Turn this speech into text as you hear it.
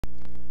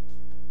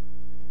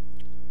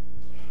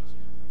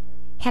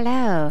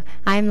Hello,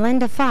 I'm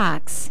Linda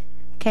Fox.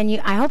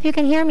 I hope you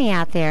can hear me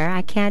out there.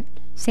 I can't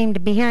seem to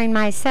be hearing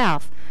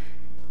myself.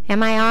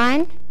 Am I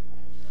on?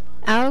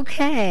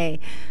 Okay.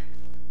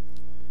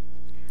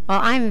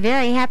 Well, I'm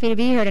very happy to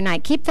be here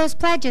tonight. Keep those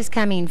pledges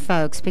coming,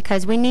 folks,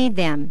 because we need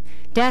them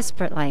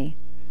desperately.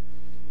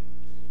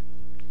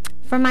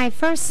 For my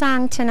first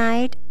song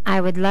tonight, I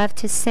would love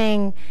to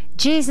sing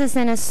Jesus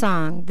in a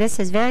Song.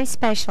 This is very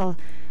special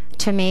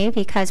to me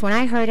because when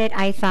I heard it,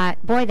 I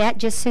thought, boy, that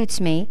just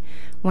suits me.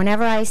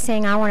 Whenever I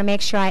sing, I want to make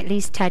sure I at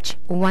least touch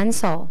one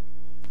soul.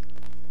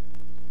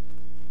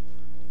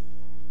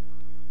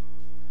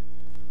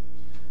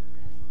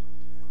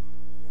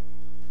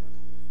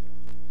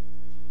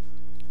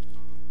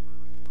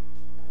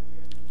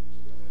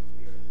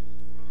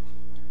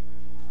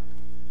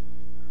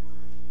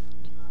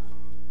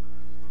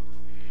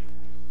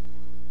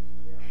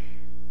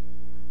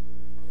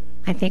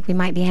 I think we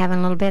might be having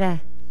a little bit of...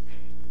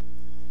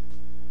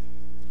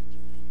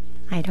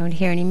 I don't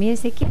hear any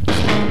music yet.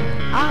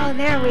 Oh,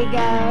 there we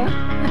go.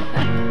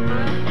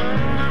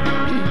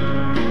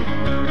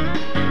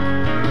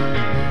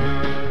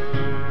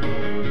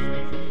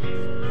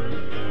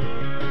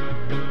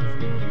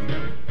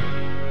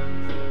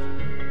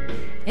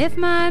 If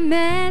my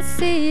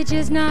message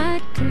is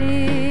not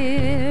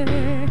clear,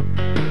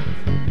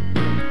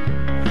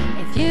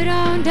 if you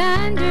don't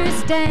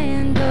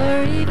understand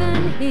or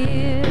even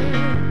hear,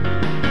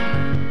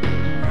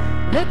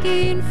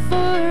 looking for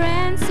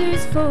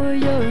answers for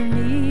your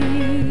needs,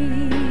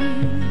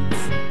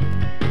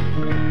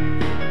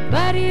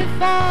 but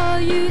if all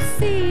you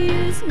see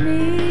is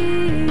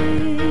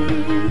me,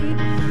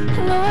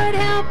 Lord,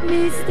 help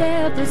me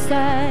step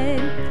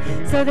aside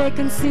so they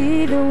can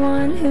see the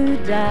one who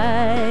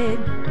died.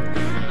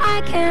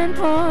 I can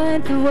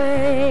point the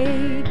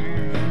way,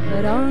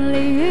 but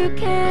only you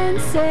can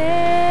say.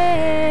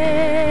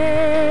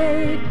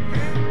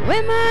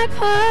 When my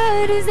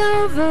part is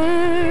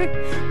over,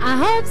 I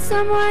hope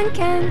someone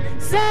can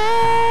say,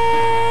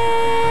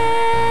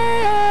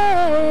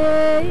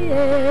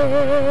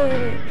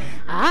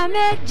 I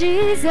met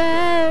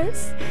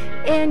Jesus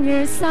in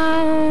your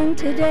song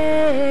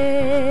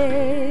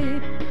today.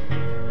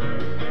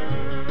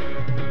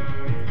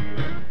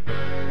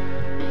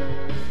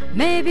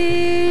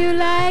 Maybe you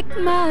like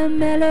my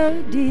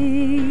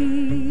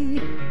melody,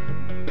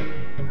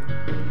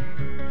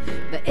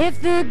 but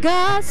if the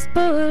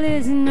gospel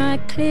is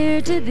not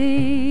clear to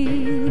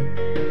thee,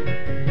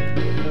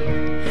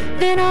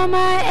 then all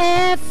my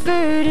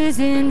effort is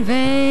in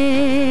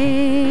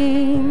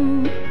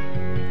vain,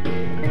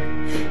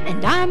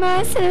 and I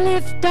must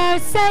lift our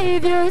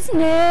Savior's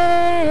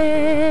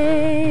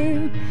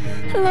name.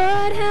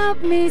 Lord,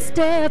 help me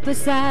step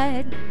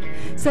aside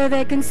so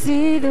they can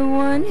see the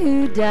one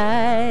who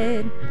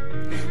died.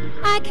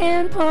 I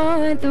can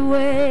point the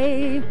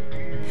way,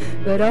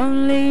 but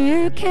only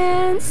you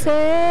can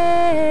say.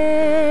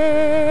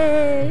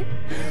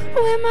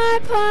 When my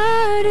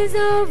part is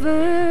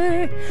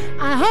over,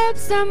 I hope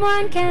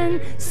someone can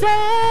say,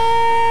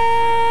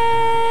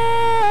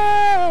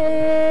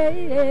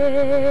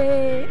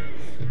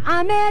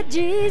 I met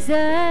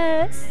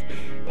Jesus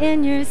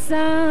in your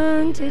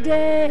song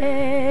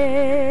today.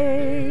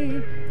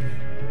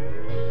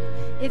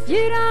 If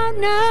you don't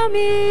know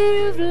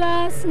me, you've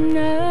lost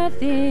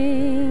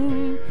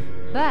nothing.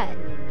 But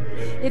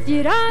if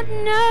you don't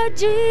know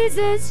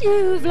Jesus,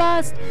 you've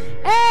lost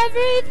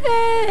everything.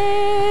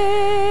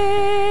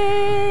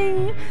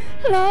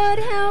 Lord,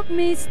 help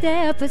me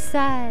step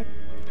aside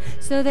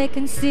so they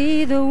can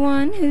see the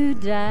one who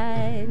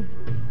died.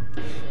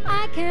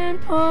 I can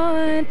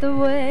point the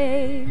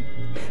way,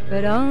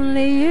 but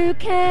only you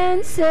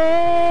can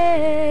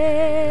say.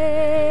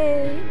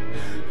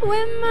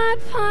 When my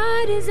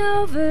part is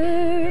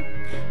over,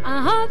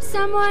 I hope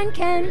someone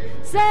can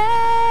say,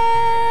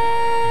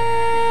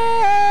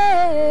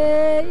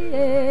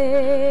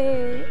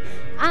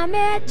 I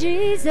met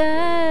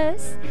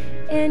Jesus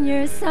in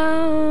your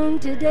song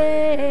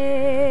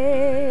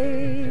today.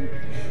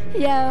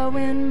 Yeah,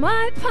 when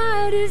my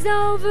part is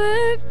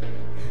over,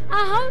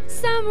 I hope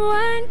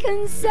someone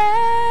can say,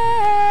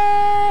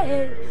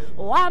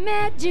 oh, I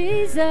met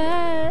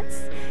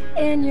Jesus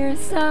in your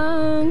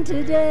song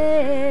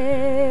today.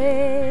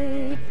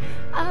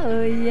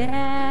 Oh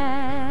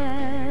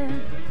yeah,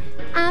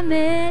 I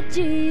met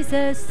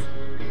Jesus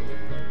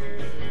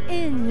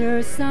in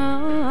your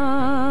song.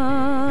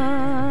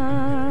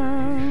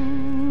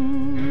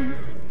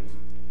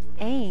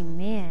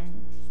 Amen.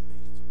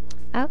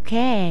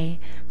 Okay,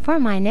 for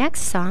my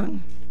next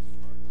song,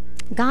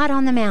 God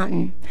on the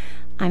Mountain.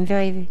 I'm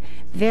very,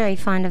 very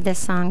fond of this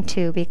song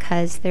too,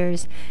 because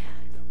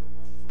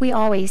we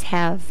always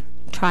have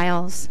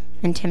trials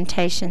and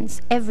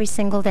temptations every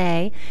single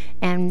day,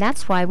 and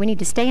that's why we need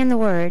to stay in the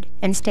Word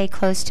and stay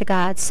close to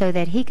God so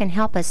that He can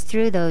help us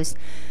through those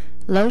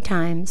low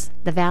times,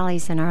 the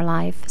valleys in our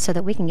life, so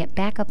that we can get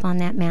back up on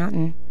that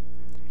mountain.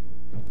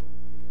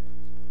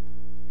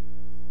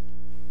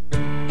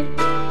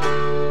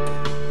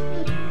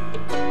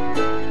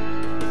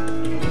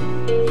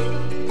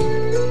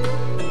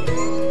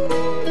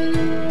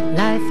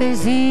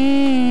 is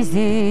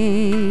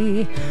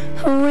easy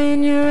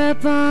when you're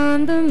up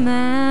on the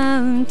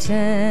mountain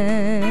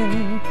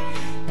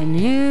and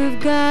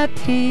you've got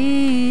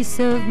peace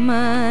of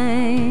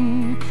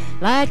mind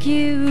like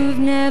you've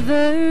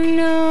never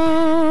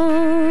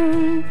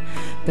known.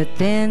 But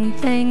then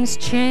things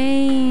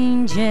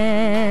change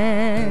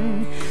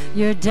and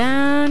you're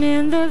down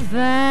in the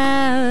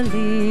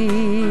valley.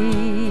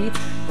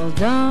 Well,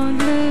 don't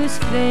lose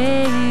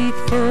faith,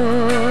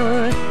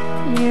 for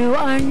you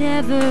are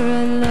never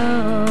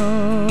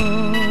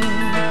alone.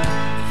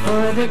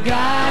 For the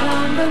God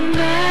on the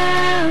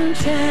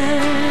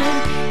mountain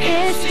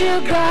is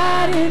still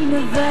God in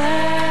the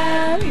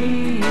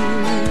valleys.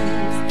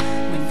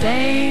 When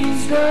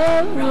things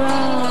go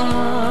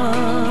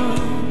wrong,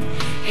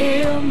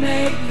 He'll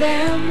make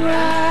them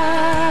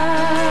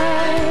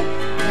right.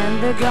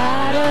 And the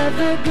God of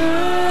the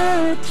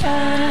good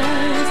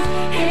times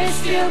is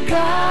still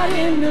God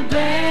in the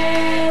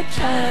bad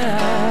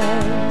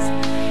times.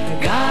 The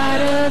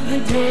God of the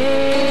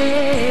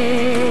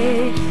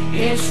day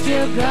is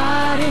still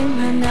God in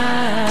the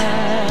night.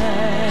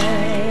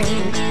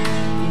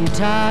 You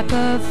talk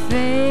of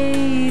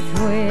faith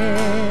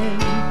when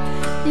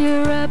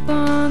you're up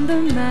on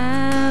the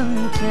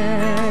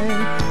mountain.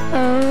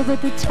 Oh,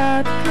 but the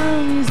talk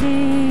comes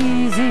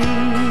easy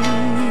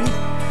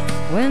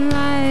when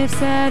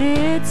life's at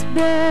its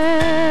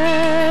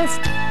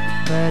best.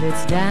 But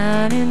it's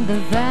down in the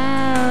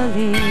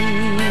valley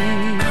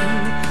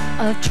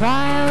of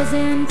trials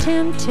and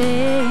temptations,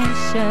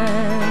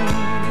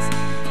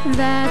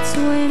 that's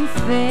when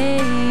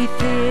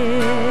faith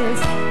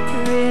is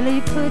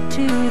really put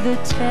to the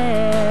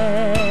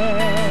test.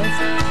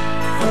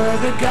 For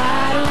the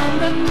God on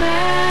the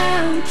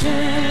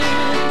mountain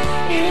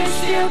is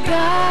still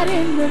God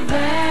in the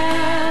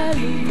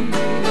valley.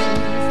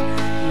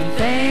 When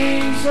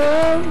things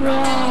go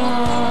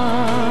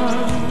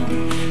wrong,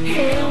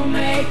 He'll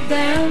make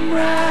them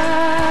right.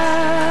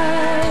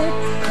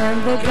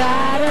 And the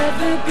God of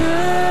the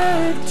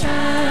good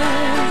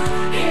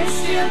times is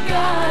still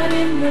God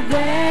in the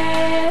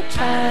bad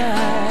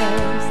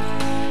times.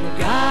 The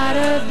God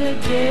of the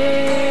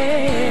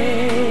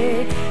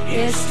day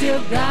is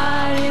still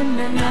God in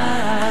the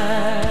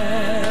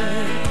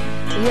night.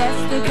 Yes,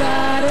 the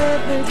God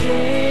of the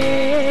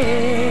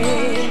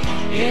day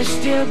is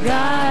still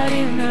God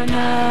in the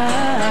night.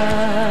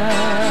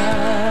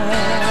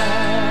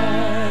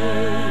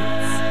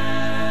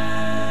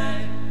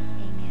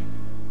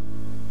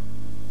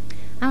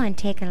 I want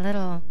to take a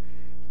little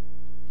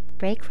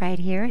break right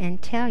here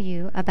and tell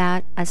you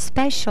about a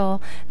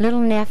special little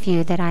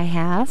nephew that I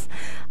have.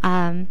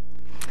 I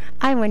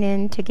went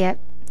in to get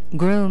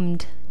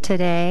groomed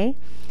today,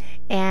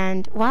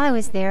 and while I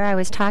was there, I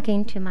was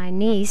talking to my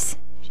niece.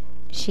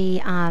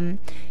 She owns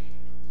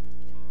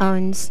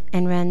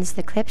and runs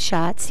the Clip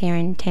Shots here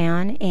in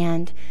town,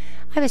 and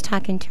I was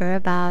talking to her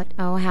about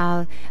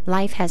how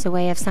life has a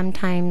way of,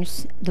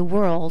 sometimes the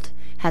world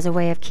has a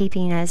way of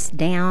keeping us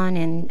down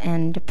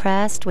and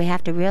depressed. We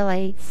have to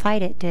really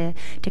fight it to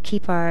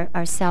keep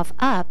ourselves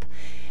up.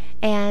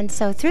 And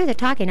so through the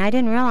talking, I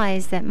didn't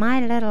realize that my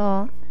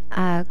little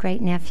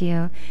great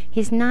nephew,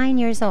 he's 9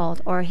 years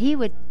old, or he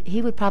would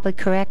probably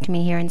correct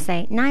me here and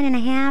say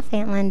 9.5,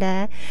 Aunt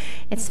Linda.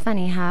 It's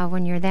funny how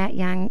when you're that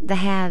young, the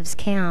halves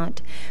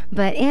count.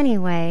 But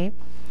anyway,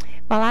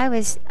 while I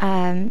was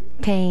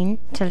paying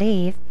to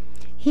leave,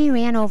 he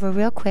ran over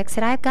real quick,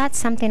 said, I've got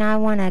something I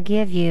want to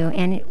give you.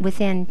 And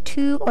within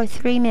 2 or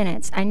 3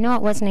 minutes, I know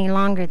it wasn't any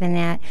longer than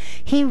that,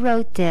 he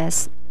wrote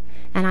this,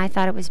 and I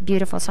thought it was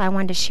beautiful, so I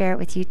wanted to share it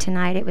with you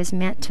tonight. It was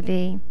meant to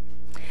be.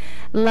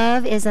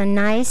 Love is a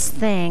nice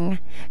thing.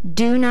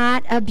 Do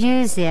not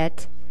abuse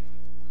it,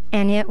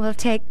 and it will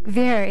take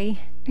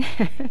very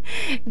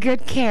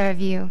good care of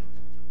you.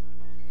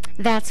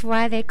 That's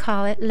why they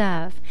call it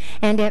love,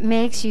 and it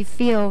makes you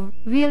feel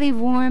really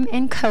warm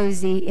and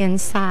cozy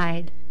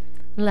inside.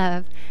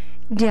 Love,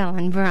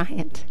 Dylan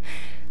Bryant.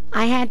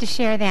 I had to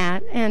share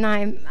that, and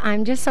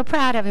I'm just so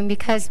proud of him,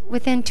 because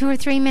within 2 or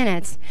 3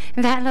 minutes,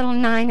 that little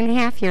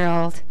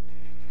 9.5-year-old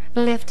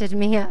lifted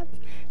me up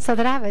so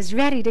that I was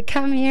ready to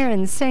come here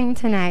and sing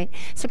tonight.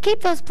 So keep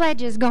those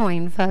pledges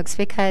going, folks,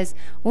 because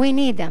we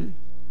need them.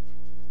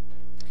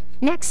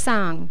 Next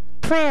song,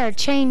 Prayer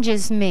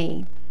Changes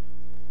Me.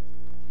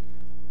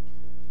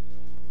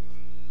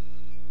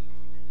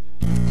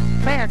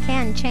 Prayer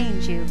can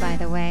change you, by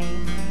the way.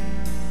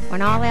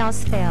 When all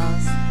else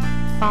fails,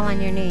 fall on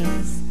your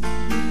knees.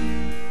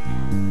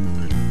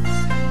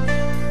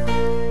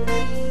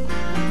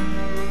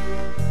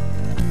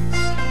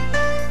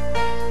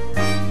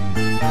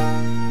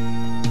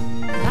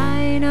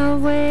 Lying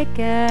awake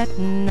at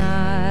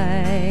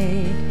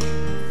night,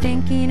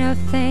 thinking of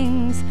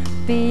things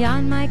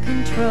beyond my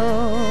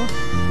control,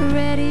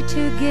 ready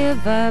to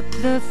give up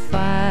the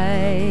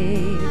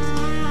fight,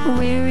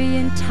 weary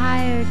and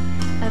tired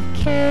of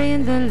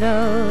carrying the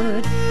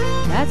load.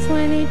 That's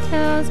when He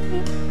tells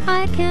me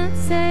I can't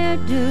say I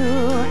do,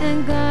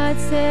 and God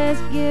says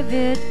give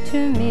it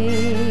to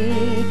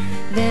me.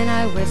 Then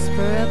I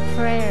whisper a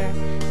prayer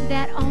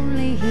that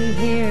only He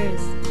hears.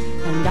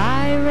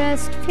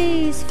 rest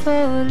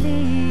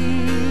peacefully.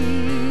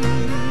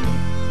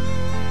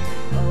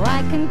 Oh,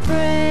 I can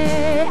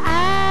pray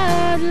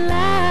out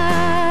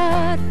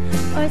loud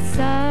or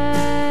silently.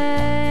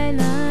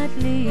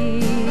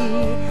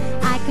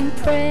 I can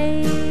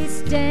pray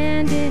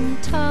standing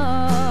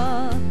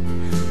tall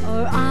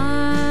or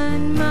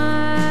on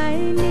my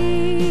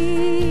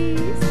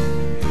knees.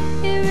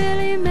 It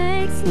really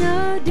makes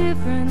no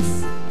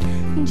difference,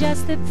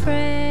 just that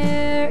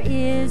prayer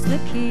is the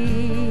key.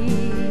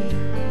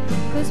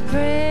 'Cause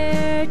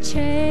prayer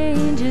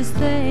changes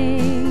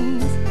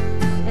things,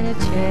 and it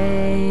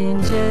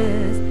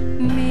changes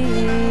me.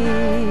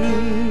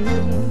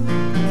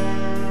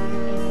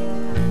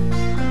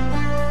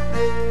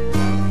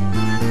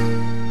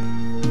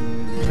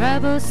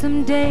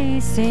 Troublesome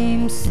days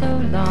seem so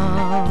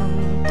long.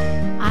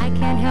 I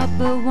can't help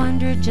but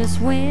wonder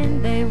just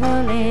when they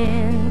will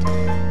end.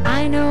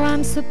 I know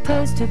I'm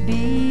supposed to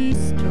be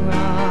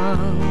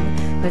strong,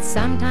 but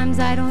sometimes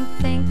I don't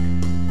think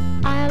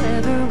I'll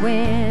ever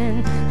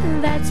win.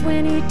 That's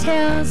when he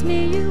tells me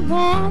you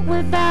won't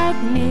without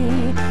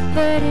me,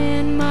 but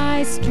in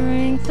my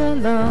strength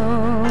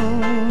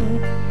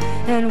alone.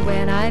 And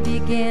when I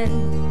begin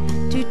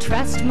to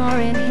trust more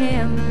in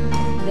him,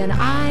 then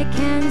I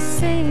can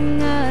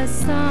sing a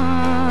song.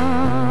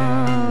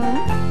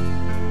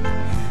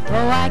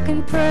 Oh, I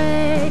can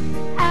pray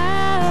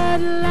out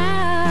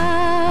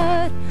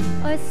loud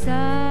or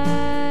silently.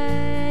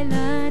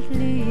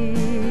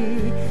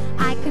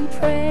 I can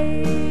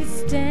pray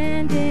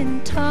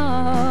standing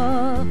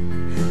tall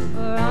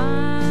or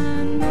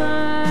on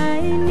my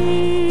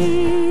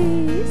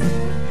knees.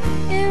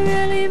 It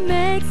really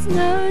makes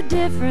no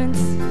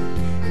difference,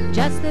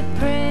 just that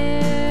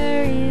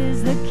prayer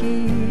is the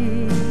key.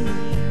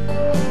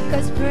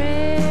 'Cause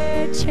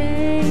prayer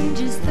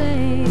changes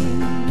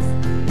things,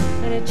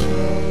 and it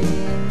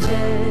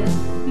changes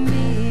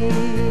me.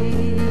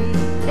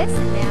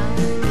 Listen now.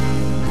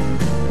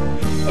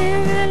 It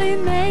really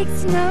makes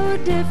no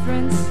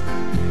difference,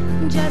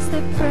 just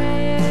that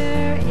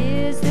prayer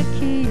is the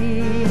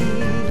key.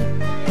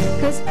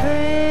 'Cause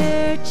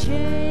prayer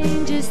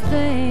changes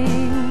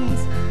things,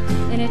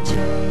 and it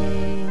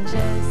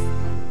changes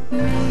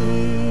me.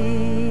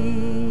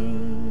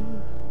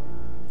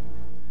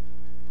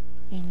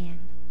 Amen.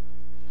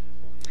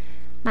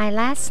 My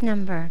last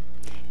number,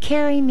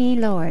 Carry Me,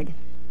 Lord.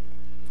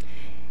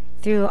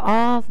 Through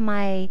all of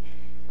my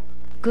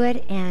good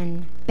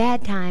and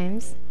bad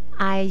times,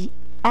 I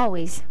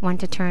always want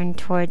to turn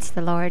towards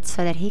the Lord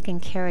so that he can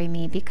carry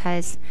me,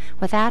 because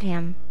without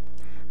him,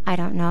 I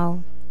don't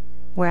know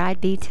where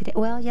I'd be today.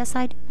 Well, yes,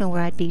 I do know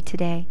where I'd be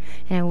today,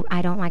 and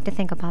I don't like to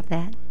think about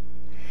that.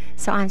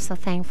 So I'm so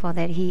thankful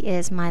that he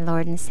is my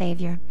Lord and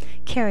Savior.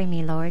 Carry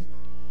me, Lord.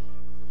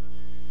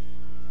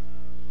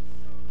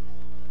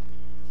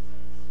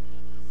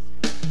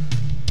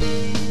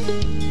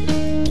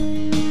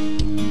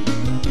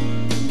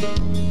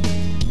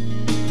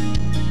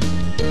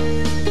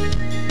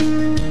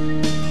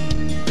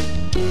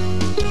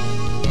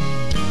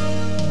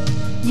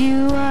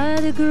 You are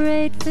the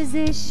great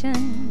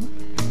physician,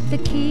 the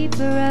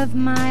keeper of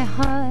my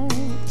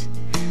heart,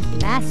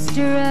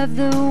 master of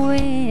the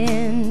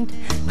wind,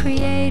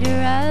 creator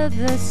of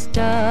the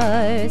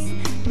stars,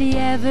 the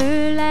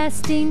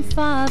everlasting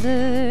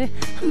Father,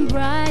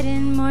 bright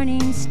and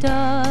morning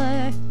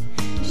star.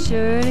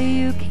 Surely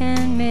you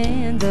can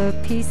mend the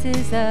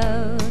pieces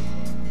of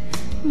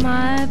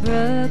my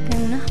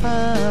broken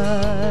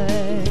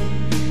heart.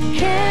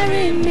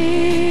 Carry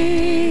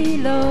me,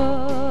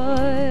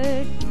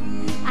 Lord.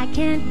 I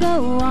can't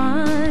go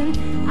on.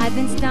 I've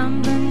been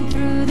stumbling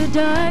through the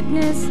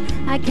darkness.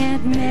 I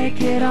can't make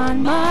it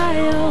on my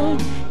own.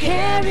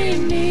 Carry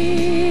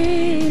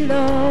me,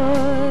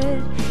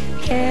 Lord.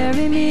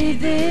 Carry me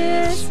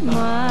this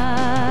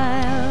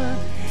mile.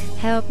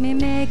 Help me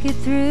make it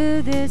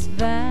through this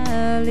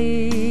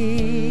valley.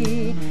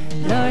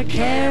 Lord,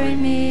 carry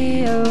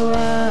me a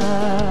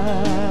while.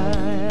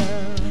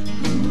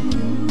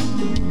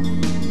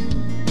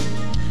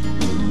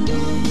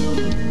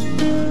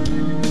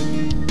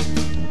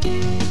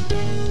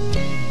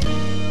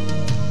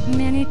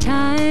 Many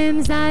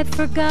times I've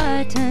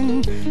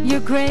forgotten your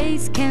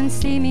grace can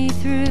see me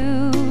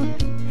through.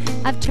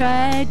 I've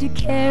tried to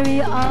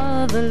carry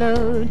all the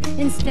load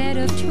instead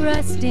of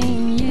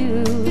trusting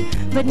you.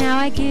 But now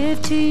I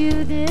give to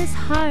you this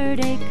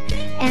heartache,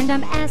 and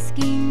I'm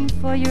asking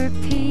for your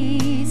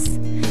peace,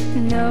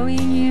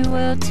 knowing you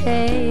will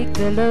take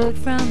the load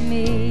from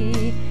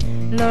me.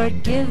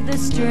 Lord, give the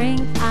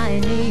strength I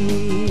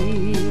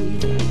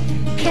need.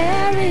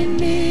 Carry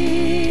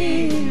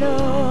me,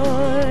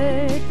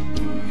 Lord.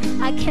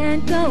 I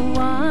can't go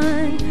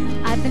on.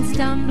 I've been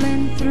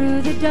stumbling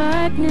through the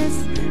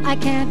darkness. I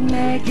can't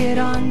make it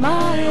on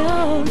my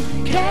own.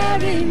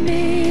 Carry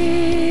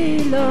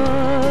me,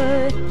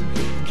 Lord.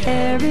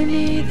 Carry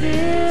me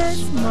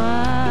this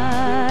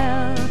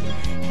mile.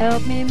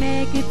 Help me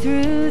make it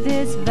through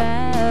this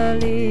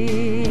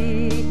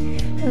valley.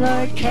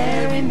 Lord,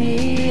 carry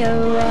me a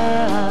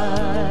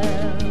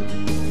while.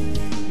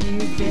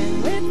 You've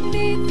been with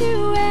me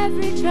through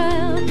every trial.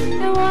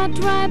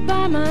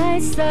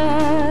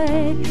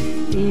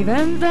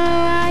 even though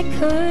I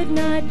could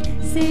not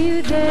see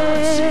you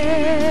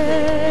there.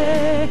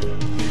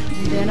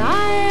 Then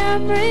I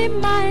am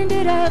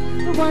reminded of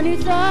the one who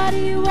thought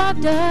he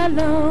walked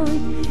alone.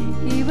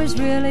 He was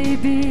really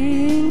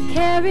being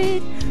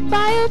carried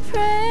by a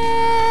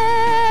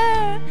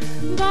prayer,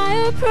 by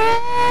a prayer.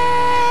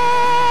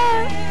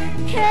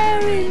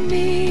 Carry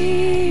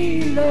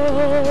me,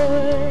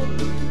 Lord.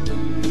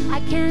 I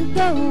can't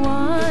go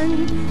on.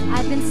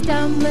 I've been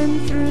stumbling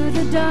through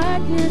the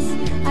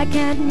darkness. I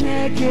can't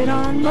make it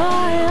on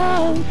my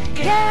own.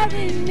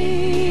 Carry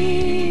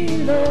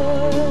me,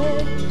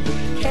 Lord.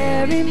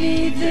 Carry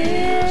me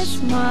this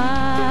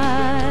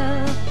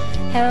mile.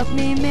 Help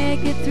me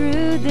make it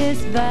through this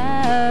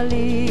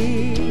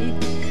valley.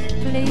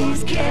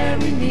 Please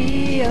carry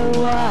me a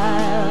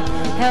while.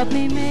 Help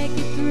me make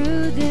it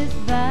through this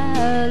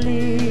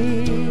valley.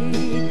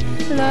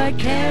 Lord,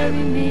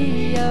 carry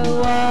me a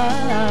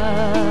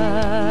while.